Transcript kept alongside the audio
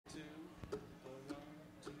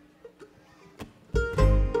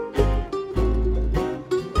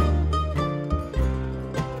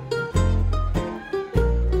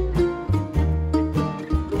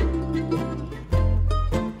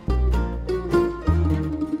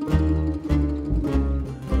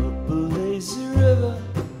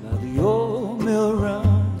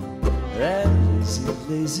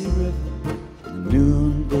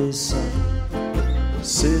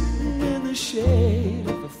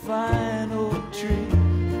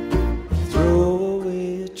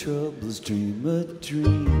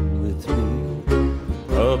dream with me.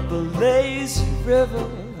 Up a lazy river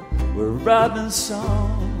where robin's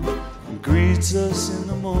song greets us in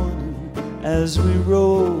the morning as we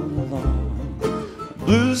roll along.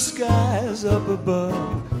 Blue skies up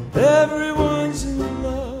above, everyone's in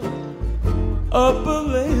love. Up a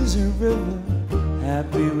lazy river,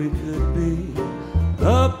 happy we could be.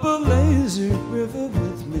 Up a lazy river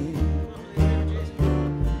with me.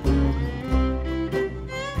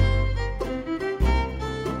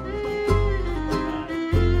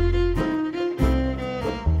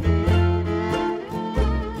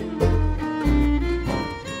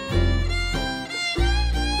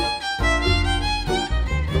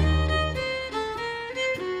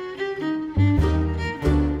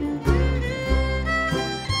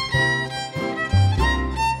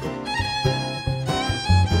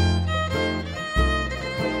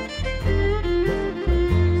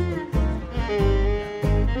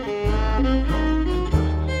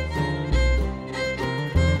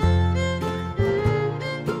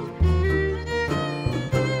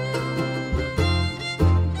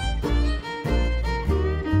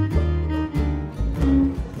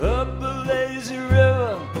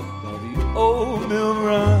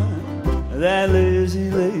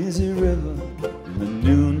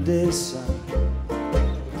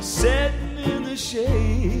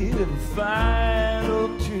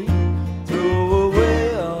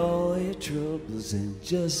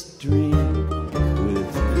 Just dream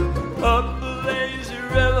with me. Up the lazy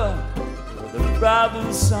river where the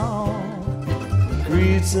robin's song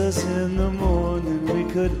greets us in the morning,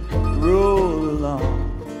 we could roll along.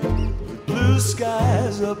 Blue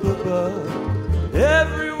skies up above,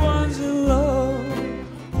 everyone's in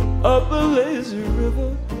love. Up a lazy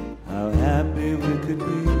river, how happy we could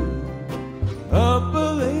be. Up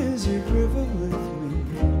a lazy river with me.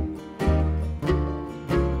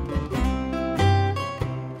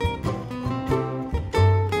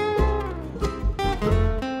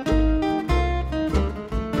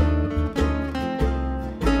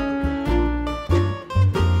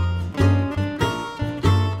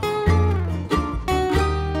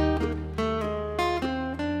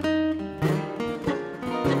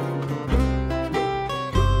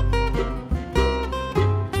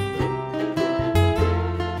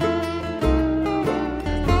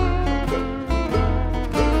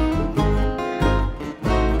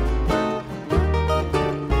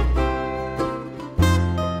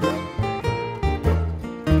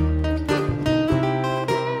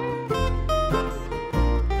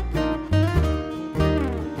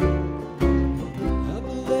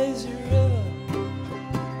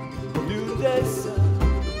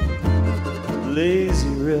 Lazy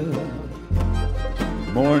river,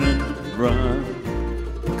 morning run,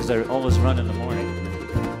 because I always run in the morning.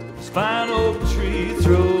 Fine oak tree,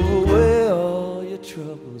 throw away all your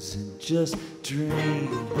troubles and just dream.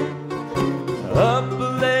 Up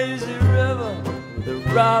a lazy river with a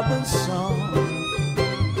robin's song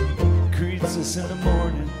greets us in the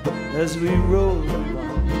morning as we roll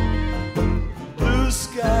along. Blue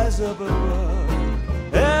skies up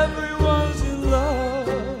above, everyone's in love.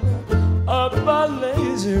 Up a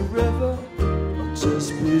lazy river,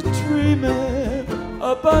 just be dreaming.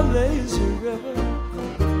 Up a lazy river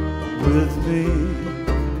with me.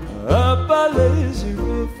 Up a lazy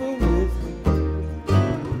river with me.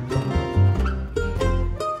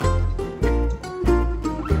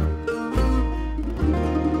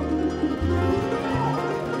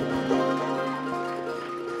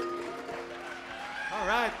 All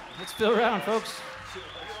right, let's fill around, folks.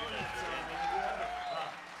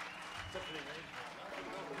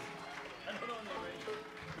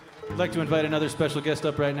 I'd like to invite another special guest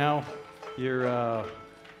up right now. Your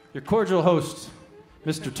cordial host,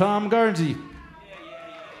 Mr. Tom Garnsey. He's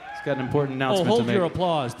got an important announcement to make. Hold your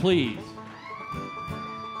applause, please.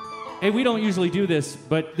 Hey, we don't usually do this,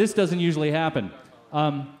 but this doesn't usually happen.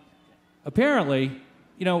 Apparently,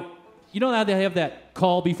 you know how they have that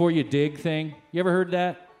call before you dig thing? You ever heard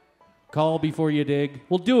that? Call before you dig?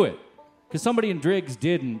 Well, do it. Because somebody in Driggs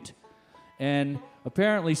didn't. And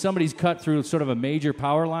apparently somebody's cut through sort of a major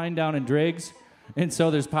power line down in Driggs. And so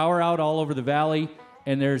there's power out all over the valley.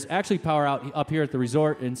 And there's actually power out up here at the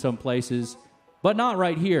resort in some places. But not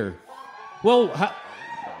right here. Well,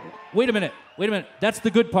 wait a minute. That's the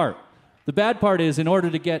good part. The bad part is in order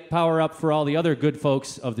to get power up for all the other good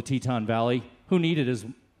folks of the Teton Valley, who need it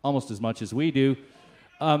almost as much as we do.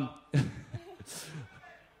 All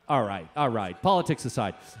right. Politics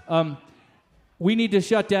aside. We need to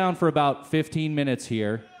shut down for about 15 minutes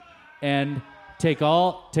here and take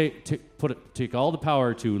all the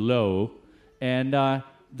power to low. And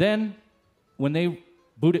then when they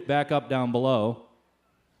boot it back up down below.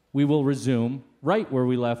 We will resume right where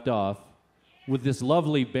we left off with this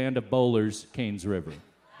lovely band of bowlers, Kane's River.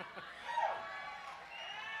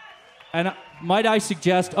 And might I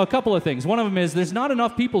suggest a couple of things. One of them is there's not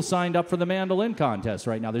enough people signed up for the mandolin contest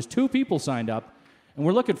right now. There's 2 people signed up, and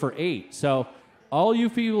we're looking for 8. So all you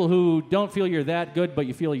people who don't feel you're that good, but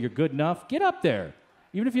you feel you're good enough, get up there.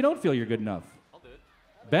 Even if you don't feel you're good enough. I'll do it.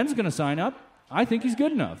 Ben's going to sign up. I think he's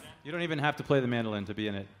good enough. You don't even have to play the mandolin to be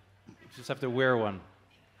in it. You just have to wear one.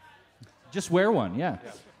 Just wear one, yeah.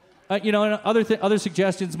 And other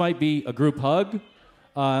suggestions might be a group hug.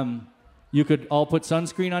 You could all put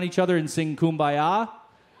sunscreen on each other and sing Kumbaya.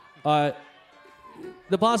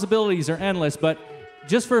 The possibilities are endless, but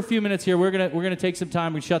just for a few minutes here, we're gonna take some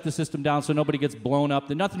time. We shut the system down so nobody gets blown up.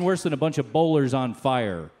 There's nothing worse than a bunch of bowlers on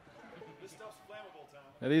fire. This stuff's flammable,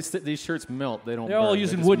 Tom. Yeah, these shirts melt. They don't. They're all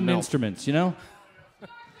using wooden instruments, you know.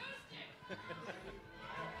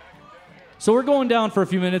 So we're going down for a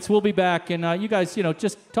few minutes. We'll be back, and you guys,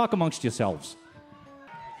 just talk amongst yourselves.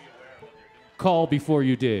 Call before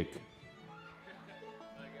you dig.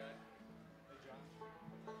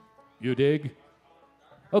 You dig?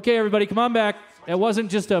 Okay, everybody, come on back. It wasn't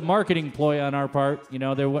just a marketing ploy on our part.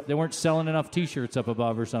 They weren't selling enough T-shirts up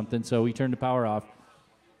above or something, so we turned the power off.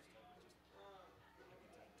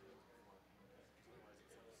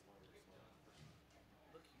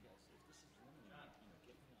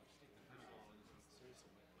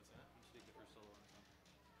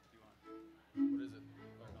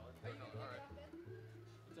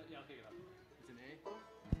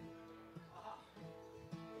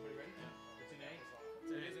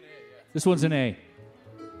 This one's an A.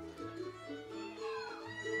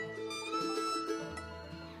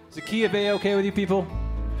 Is the key of A okay with you people?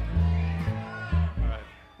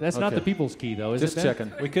 That's not the people's key, though, is Just it?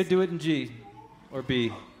 checking. We could do it in G or B.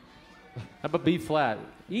 How about B flat?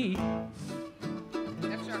 E.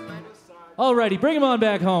 Alrighty, bring him on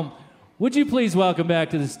back home. Would you please welcome back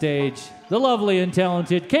to the stage the lovely and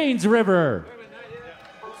talented Kane's River.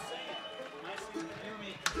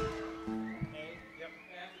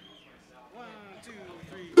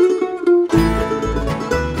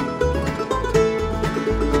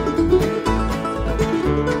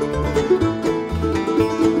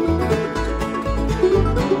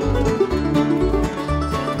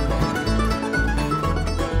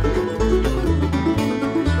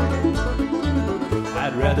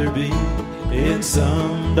 Be in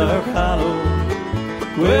some dark hollow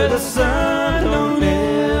where the sun don't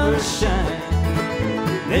ever shine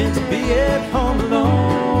than to be at home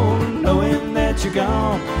alone, knowing that you're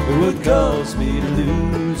gone. It would cause me to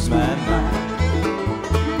lose my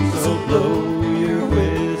mind. So blow your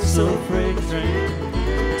whistle, freight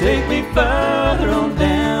train, take me further on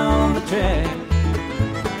down the track.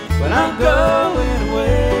 When I'm going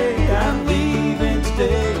away, I'm leaving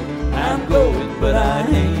today. I'm going, but I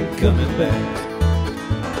ain't coming back.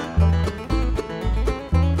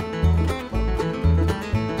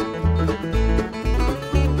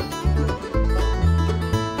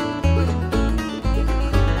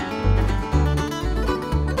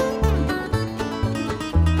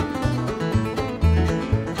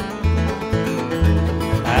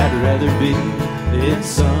 I'd rather be in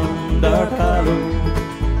some dark hollow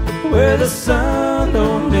where the sun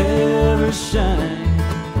don't ever shine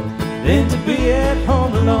than to be at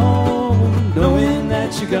home alone, knowing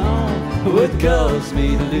that you're gone would cause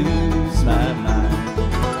me to lose my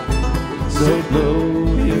mind. So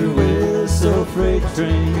blow your whistle, freight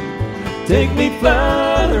train, take me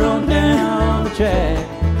further on down the track.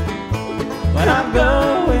 When I'm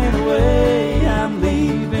going away, I'm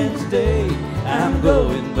leaving today. I'm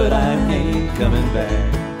going, but I ain't coming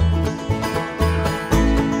back.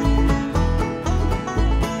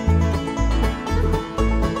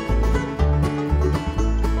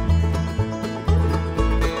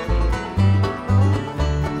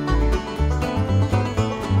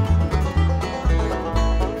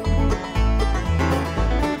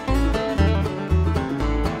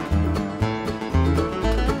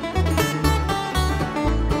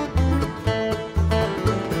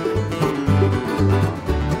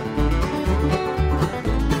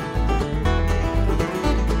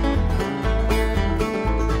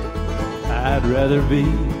 I'd rather be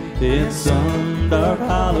in some dark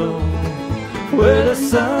hollow where the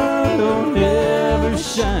sun don't ever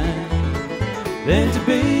shine than to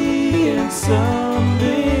be in some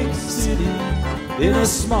big city in a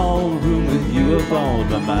small room with you up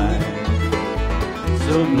on my mind.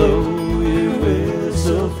 So blow your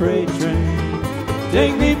whistle, freight train,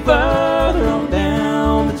 take me further on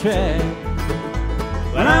down the track.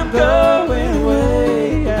 When I'm going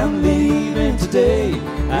away, I'm leaving today.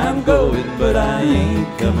 I'm going, but I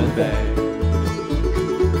ain't coming back.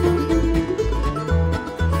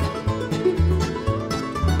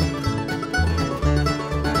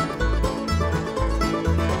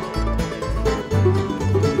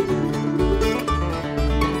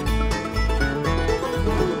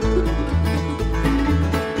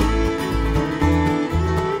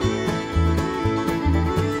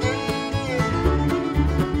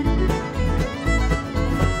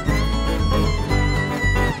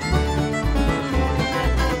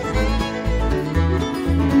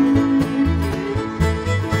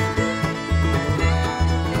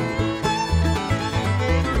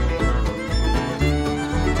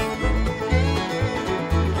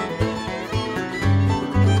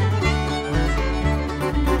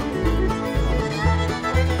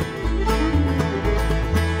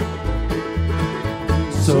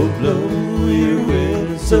 So blow your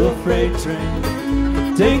whistle, freight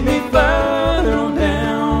train, take me further on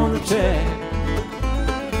down the track.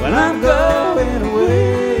 When I'm going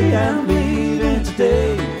away, I'm leaving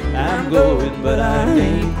today. I'm going, but I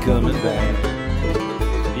ain't coming back.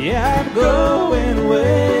 Yeah, I'm going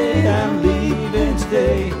away, I'm leaving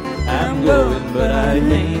today. I'm going, but I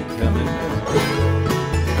ain't coming back.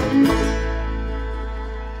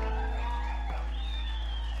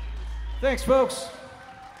 Thanks, folks.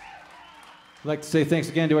 I'd like to say thanks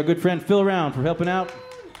again to our good friend Phil Round for helping out.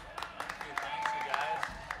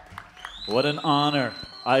 What an honor.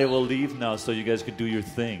 I will leave now so you guys can do your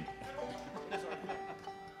thing.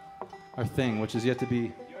 Our thing, which is yet to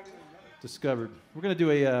be discovered. We're going to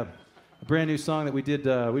do a brand new song that we did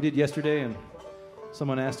yesterday, and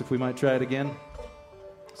someone asked if we might try it again.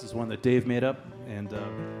 This is one that Dave made up, and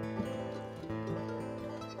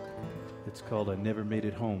it's called I Never Made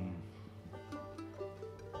It Home.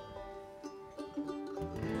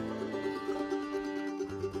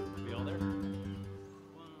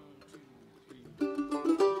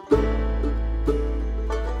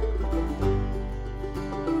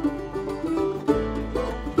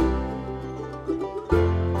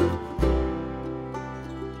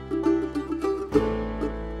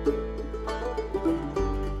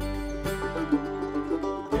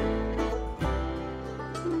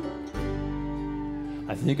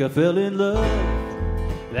 I think I fell in love,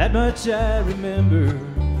 that much I remember.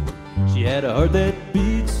 She had a heart that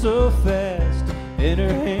beat so fast, and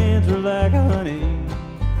her hands were like honey.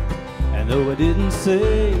 And though I didn't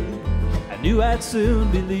say, I knew I'd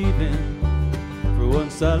soon be leaving. For one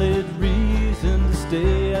solid reason to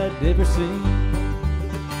stay I'd never seen.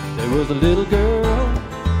 There was a little girl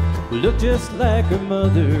who looked just like her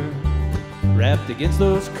mother, wrapped against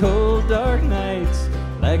those cold dark nights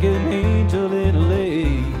like an angel in a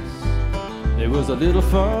lace. There was a little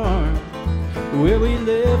farm where we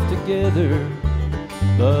lived together,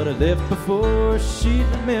 but I left before she'd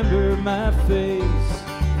remember my face.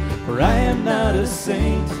 For I am not a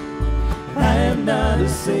saint, I am not a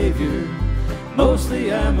savior.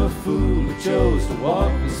 Mostly I'm a fool who chose to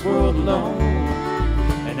walk this world alone.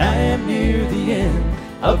 And I am near the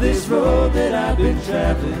end of this road that I've been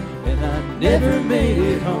traveling, and I never made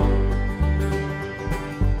it home.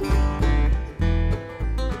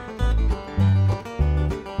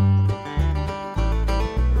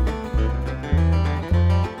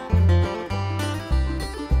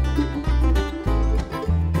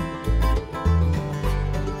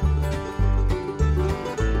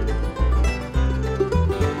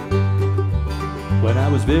 When I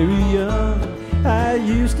was very young, I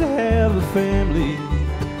used to have a family.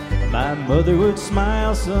 My mother would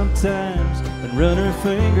smile sometimes and run her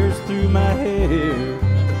fingers through my hair.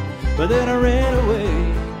 But then I ran away.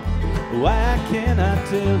 Why can't I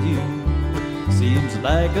tell you? Seems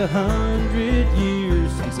like 100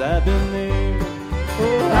 years since I've been there.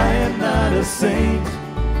 Oh, I am not a saint,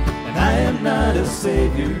 and I am not a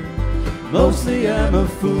savior. Mostly I'm a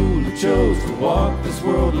fool who chose to walk this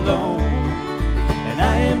world alone.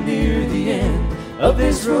 I am near the end of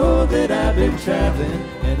this road that I've been traveling,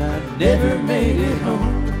 and I've never made it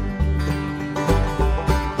home.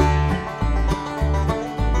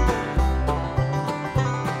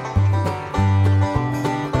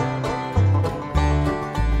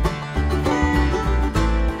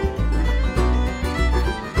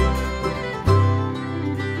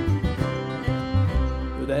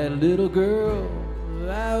 That little girl,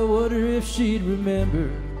 I wonder if she'd remember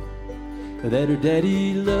that her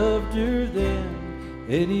daddy loved her then,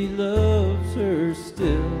 and he loves her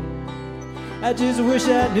still. I just wish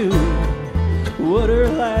I knew what her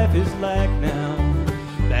life is like now,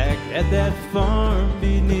 back at that farm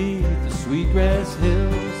beneath the sweetgrass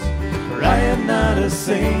hills. For I am not a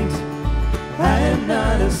saint, I am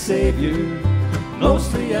not a savior.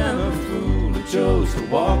 Mostly I'm a fool who chose to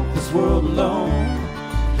walk this world alone.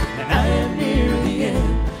 And I am near the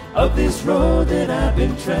end of this road that I've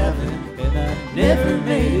been traveling, and I never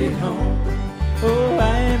made it home. Oh,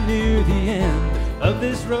 I am near the end of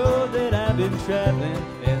this road that I've been traveling,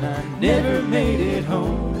 and I never made it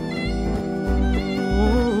home.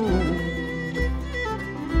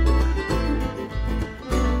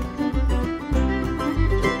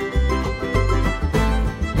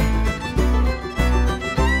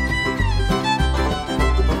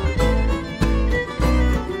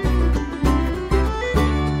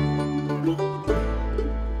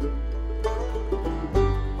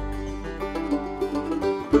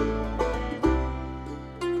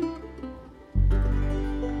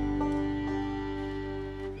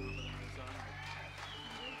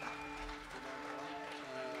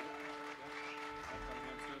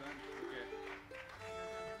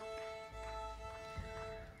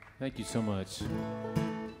 Thank you so much.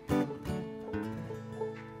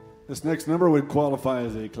 This next number would qualify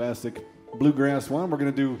as a classic bluegrass one. We're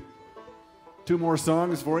going to do 2 more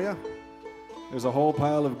songs for you. There's a whole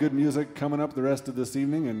pile of good music coming up the rest of this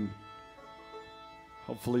evening, and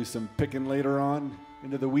hopefully some picking later on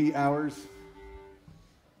into the wee hours.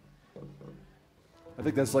 I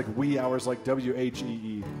think that's like wee hours, like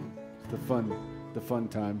WHEE. The fun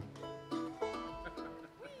time.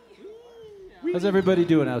 How's everybody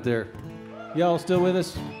doing out there? Y'all still with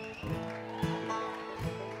us?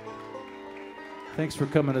 Thanks for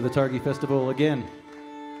coming to the Targhee Festival again.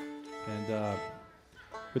 And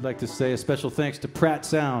we'd like to say a special thanks to Pratt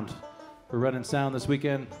Sound for running sound this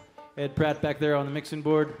weekend. Ed Pratt back there on the mixing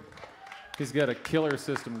board. He's got a killer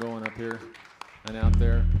system going up here and out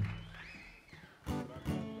there.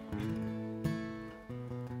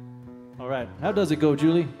 All right, how does it go,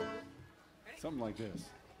 Julie? Something like this.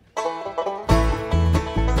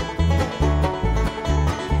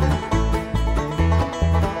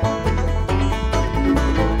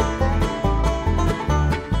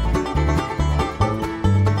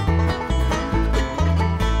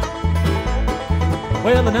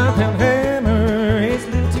 Well, the 9-pound hammer is a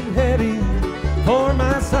little too heavy for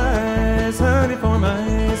my size, honey, for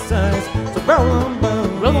my size. So roll on,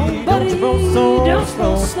 buddy, don't you roll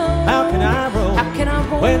so slow. How can I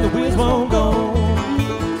roll when the wheels won't go?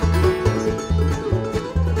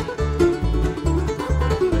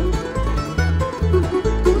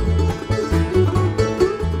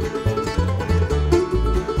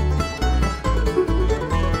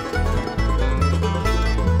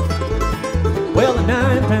 Well, the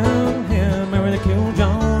 9-pound hammer that killed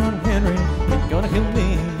John Henry ain't gonna kill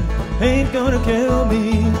me, ain't gonna kill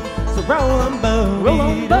me. So roll on,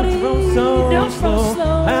 buddy, don't you roll so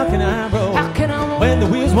slow. How can I roll when the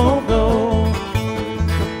wheels won't go?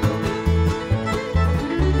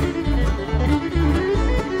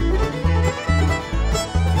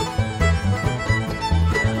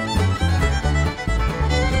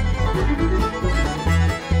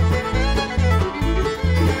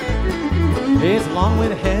 It's along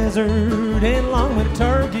with a hazard and along with a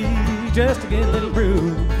Targhee, just to get a little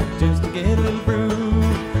brew, just to get a little brew.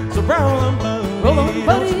 So roll on, buddy,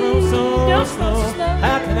 don't you roll so slow.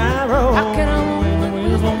 How can I roll when the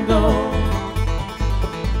wheels won't go?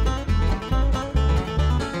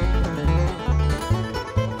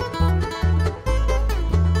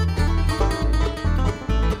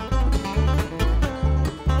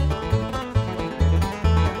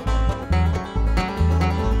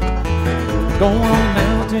 Going on the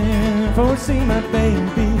mountain for to see my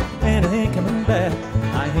baby, and I ain't coming back,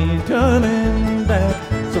 I ain't coming back.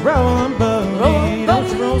 So roll on, buddy, don't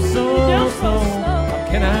you roll so slow. How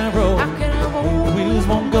can I roll when the wheels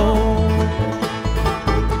won't go?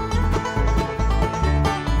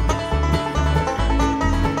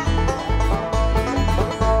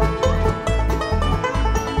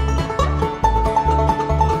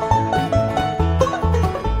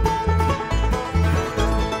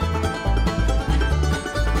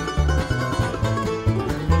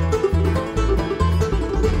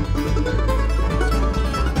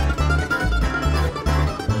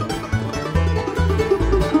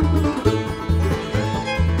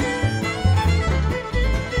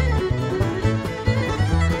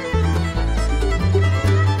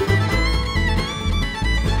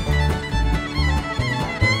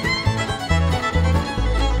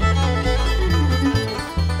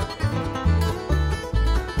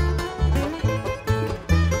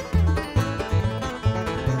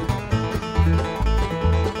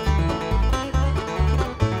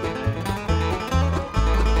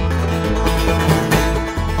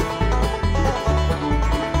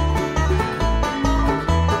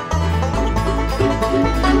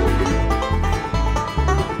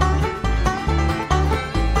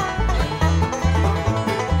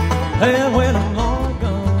 And when I'm long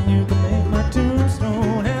gone, you can make my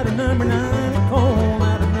tombstone out of number 9 coal,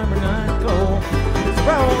 out of number 9 coal. So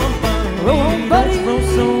roll on, buddy, don't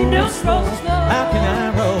roll so slow. How can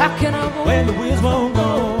I roll? How can I roll when the wheels won't go?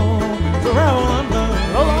 So roll on,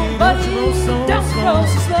 buddy, don't roll so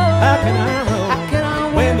slow. How can I roll? How can I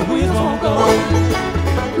roll when the wheels won't go?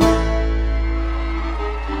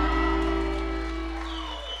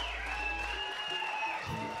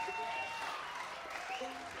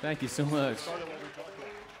 Thank you so much.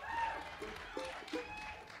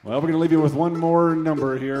 Well, we're going to leave you with one more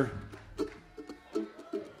number here.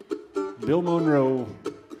 Bill Monroe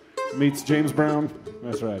meets James Brown.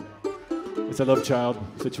 That's right. It's a love child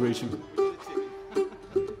situation.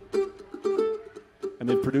 And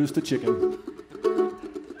they've produced a chicken.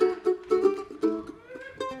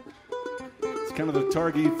 It's kind of the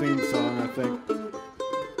Targhee theme song, I think.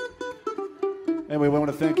 Anyway, we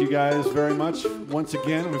want to thank you guys very much. Once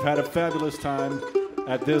again, we've had a fabulous time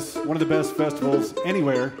at this, one of the best festivals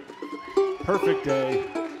anywhere. Perfect day.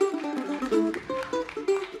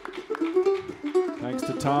 Thanks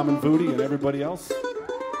to Tom and Voody and everybody else.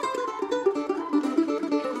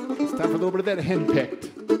 It's time for a little bit of that henpecked.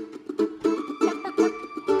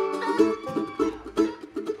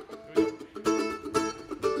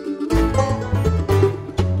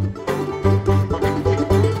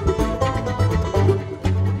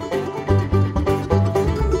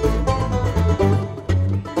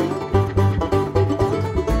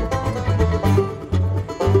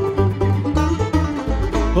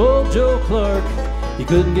 He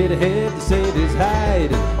couldn't get ahead to save his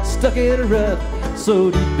hide, stuck in a rut so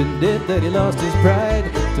deep in debt that he lost his pride.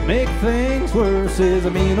 To make things worse, his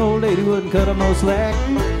mean old lady wouldn't cut him no slack.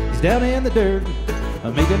 He's down in the dirt,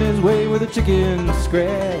 making his way with a chicken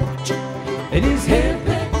scratch. And he's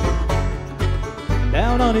handpicked,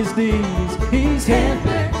 down on his knees. He's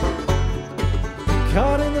handpicked,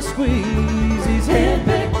 caught in the squeeze. He's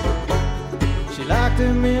handpicked. She locked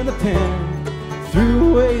him in the pen,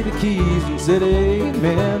 threw away the keys and said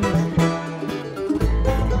amen.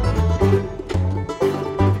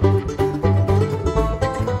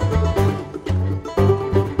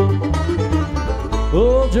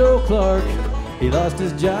 Old Joe Clark, he lost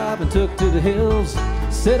his job and took to the hills,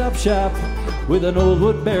 set up shop with an old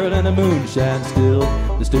wood barrel and a moonshine still.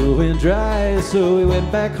 The still went dry, so he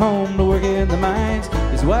went back home to work in the mines.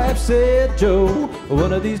 His wife said, Joe,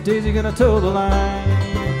 one of these days you're gonna toe the line.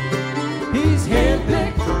 He's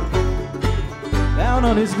handpicked, down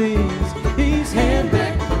on his knees. He's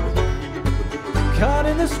handpicked, caught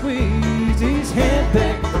in the squeeze. He's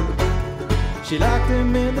handpicked. She locked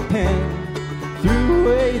him in the pen, threw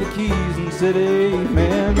away the keys and said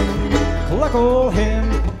amen. Cluck old hen.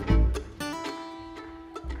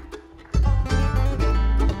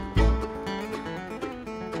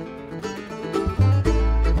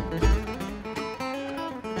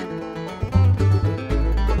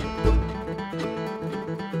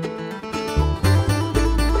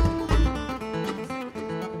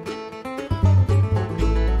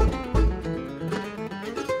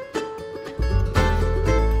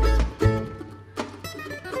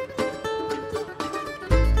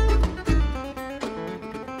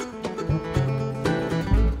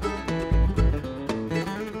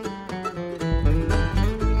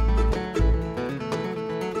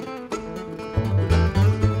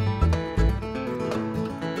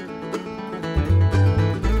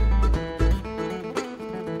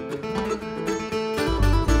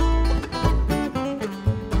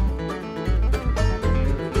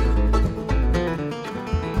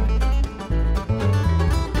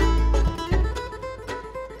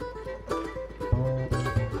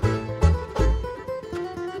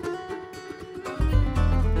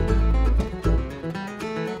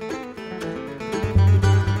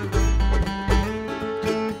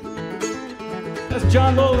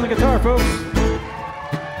 John Lowell on the guitar, folks.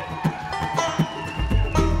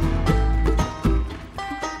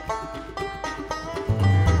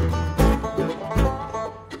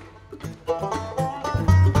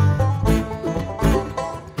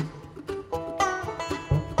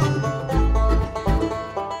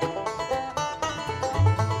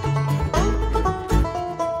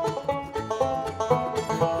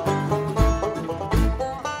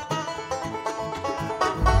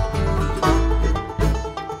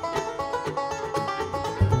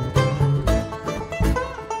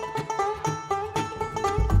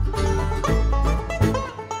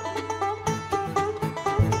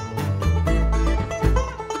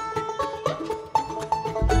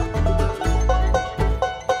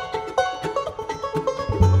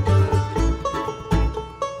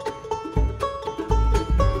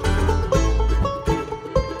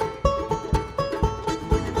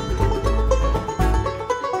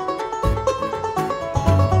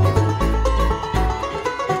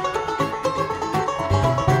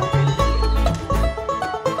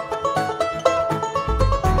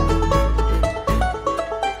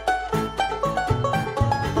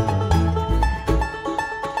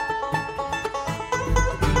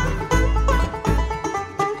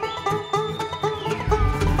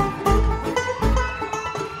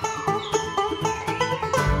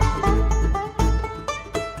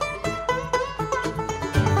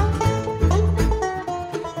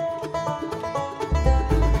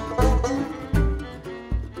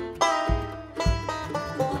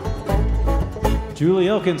 Julie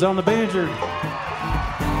Elkins on the banjo.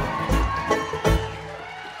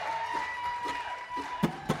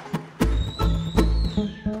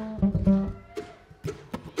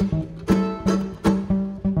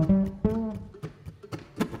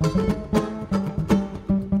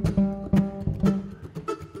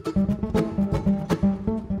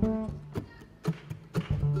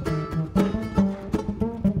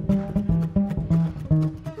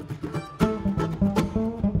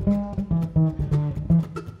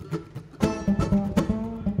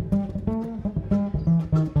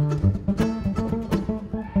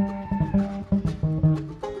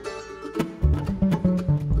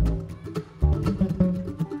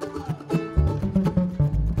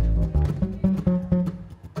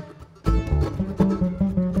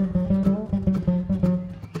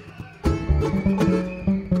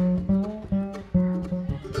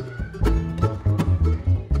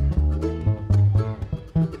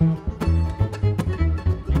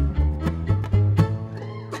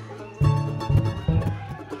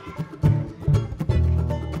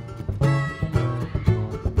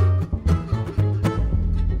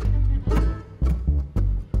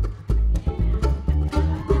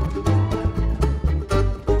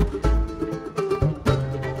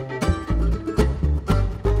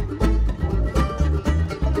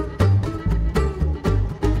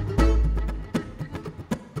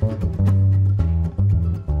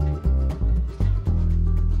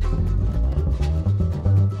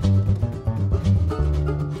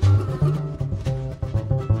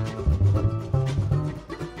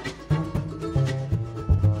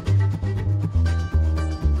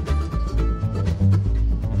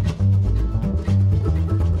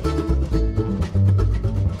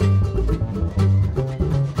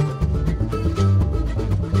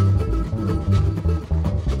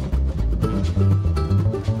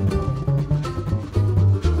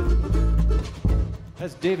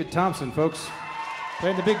 That's David Thompsen, folks,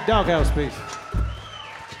 playing the big doghouse piece.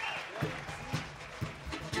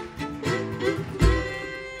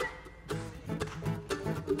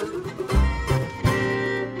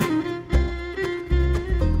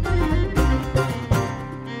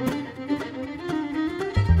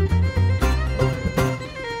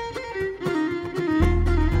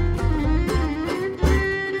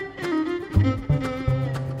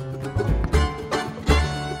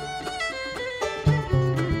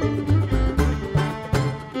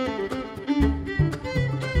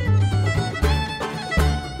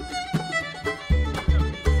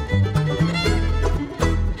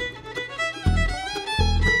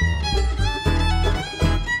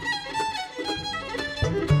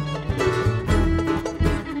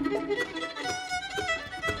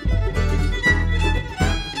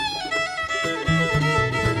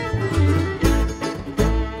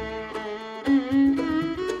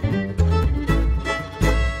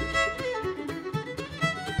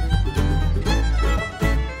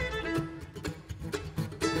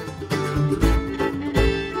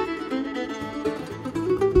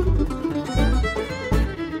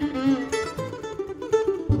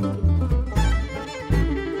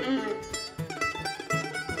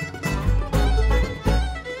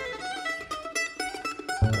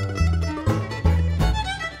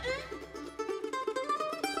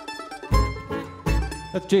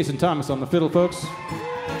 That's Jason Thomas on the fiddle, folks.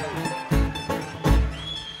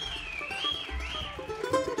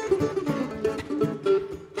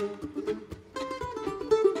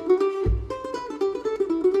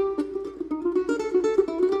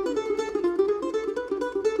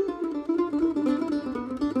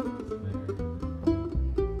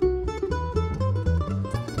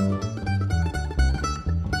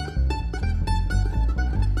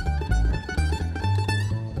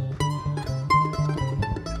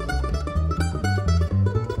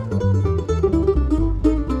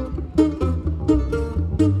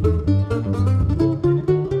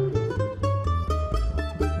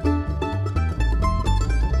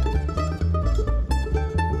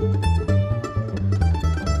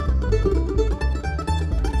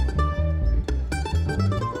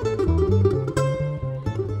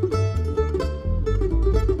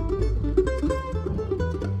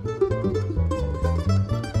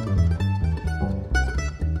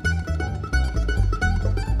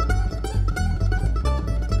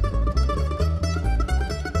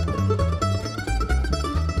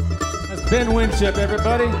 Ben Winship,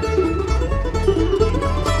 everybody.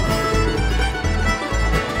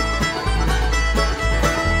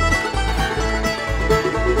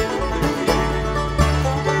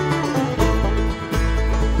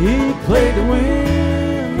 He played to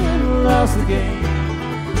win and lost the game.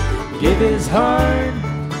 Gave his heart,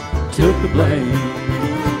 took the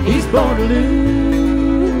blame. He's born to lose.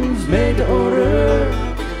 made to order.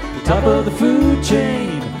 The top of the food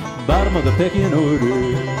chain, bottom of the pecking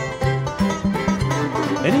order.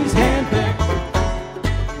 And he's handpicked,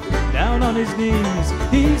 down on his knees.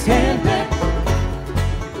 He's handpicked,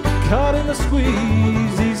 caught in the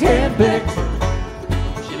squeeze. He's handpicked.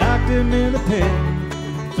 She locked him in the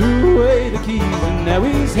pen, threw away the keys, and now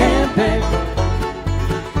he's handpicked,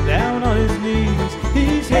 down on his knees.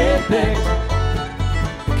 He's handpicked,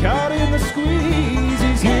 caught in the squeeze.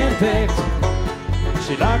 He's handpicked.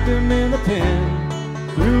 She locked him in the pen,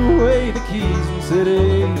 threw away the keys, and said,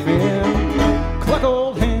 amen. Cluck,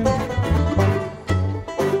 old hand.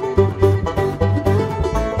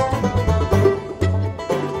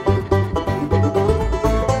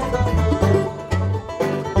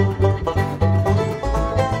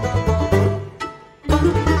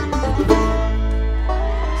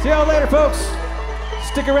 See y'all later, folks.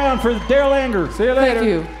 Stick around for Daryl Anger. See you later. Thank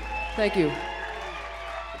you. Thank you.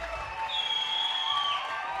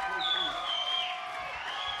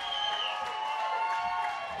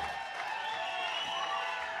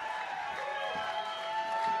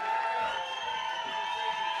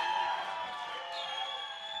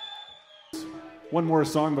 One more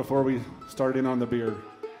song before we start in on the beer.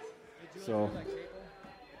 So,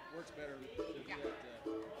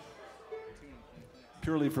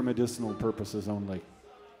 purely for medicinal purposes only.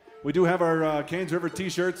 We do have our Kane's River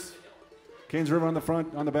t-shirts. Kane's River on the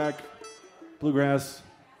front, on the back. Bluegrass,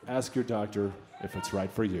 ask your doctor if it's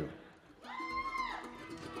right for you.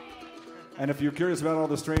 And if you're curious about all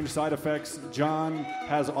the strange side effects, John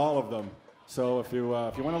has all of them. So if you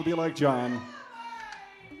want to be like John,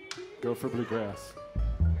 go for Bluegrass.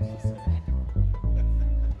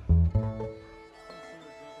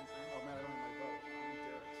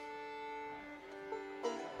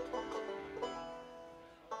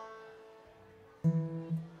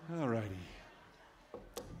 Alrighty.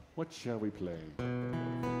 What shall we play?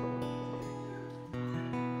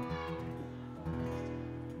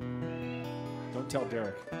 Don't tell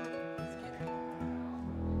Derek.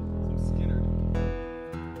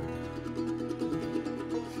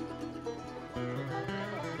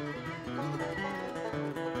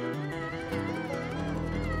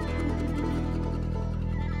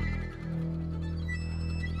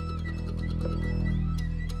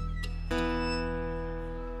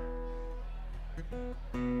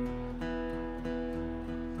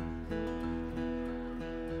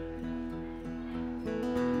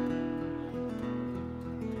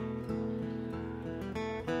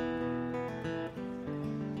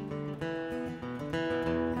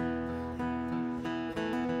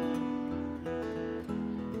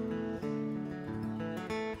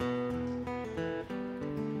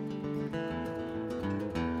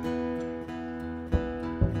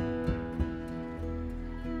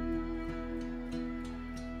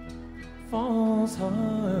 False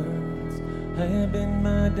hearts have been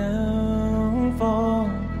my downfall,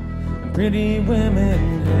 and pretty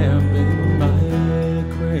women have been my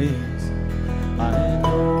craze. I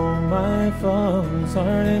know my false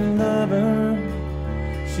hearted lover,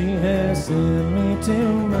 she has sent me to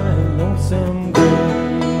my lonesome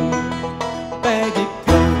grave. Baggy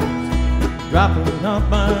clothes dropping off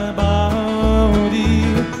my body,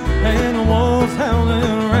 and the wolves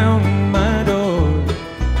howling around my door.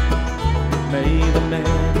 May the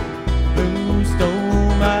man who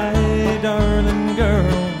stole my darling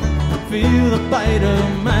girl feel the bite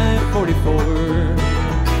of my 44.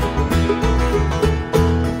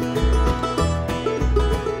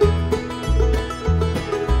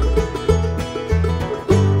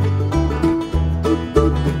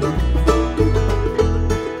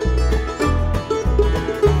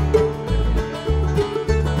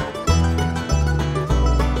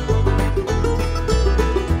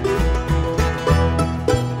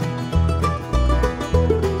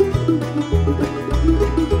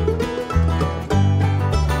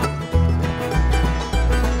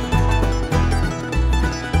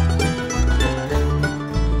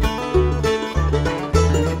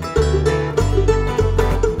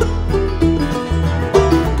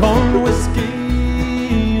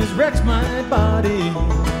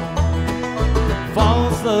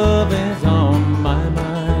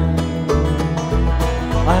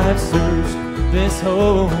 I've searched this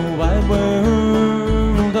whole wide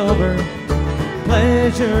world over.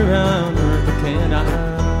 Pleasure on earth can I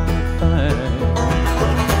find?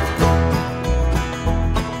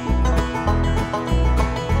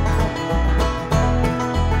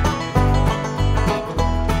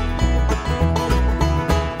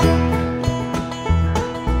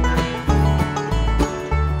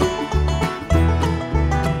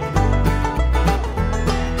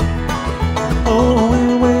 Oh,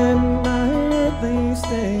 and when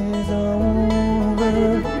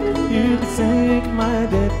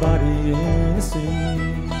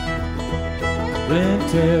Then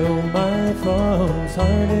tell my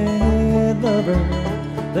false-hearted lover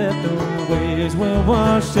that the waves will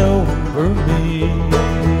wash over me.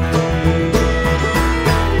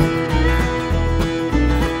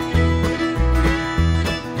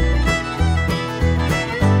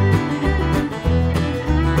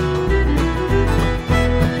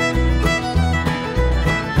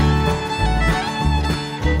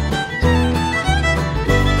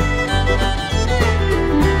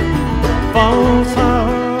 False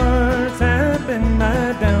hearts have been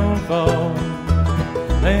my downfall,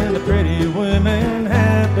 and the pretty women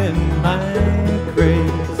have been my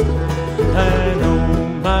grace. I know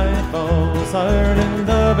my false-hearted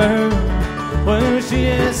lover, well, she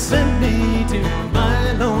has sent me to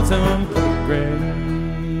my lonesome grave.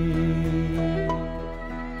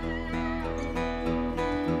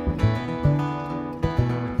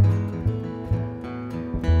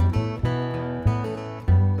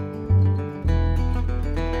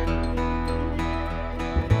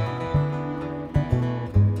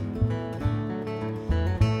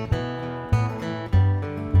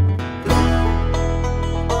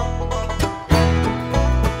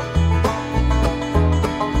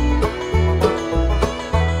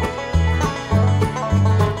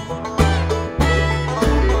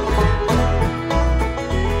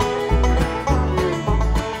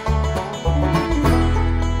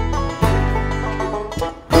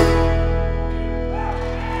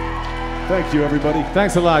 Thank you, everybody.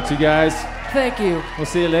 Thanks a lot, you guys. Thank you. We'll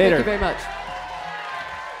see you later. Thank you very much.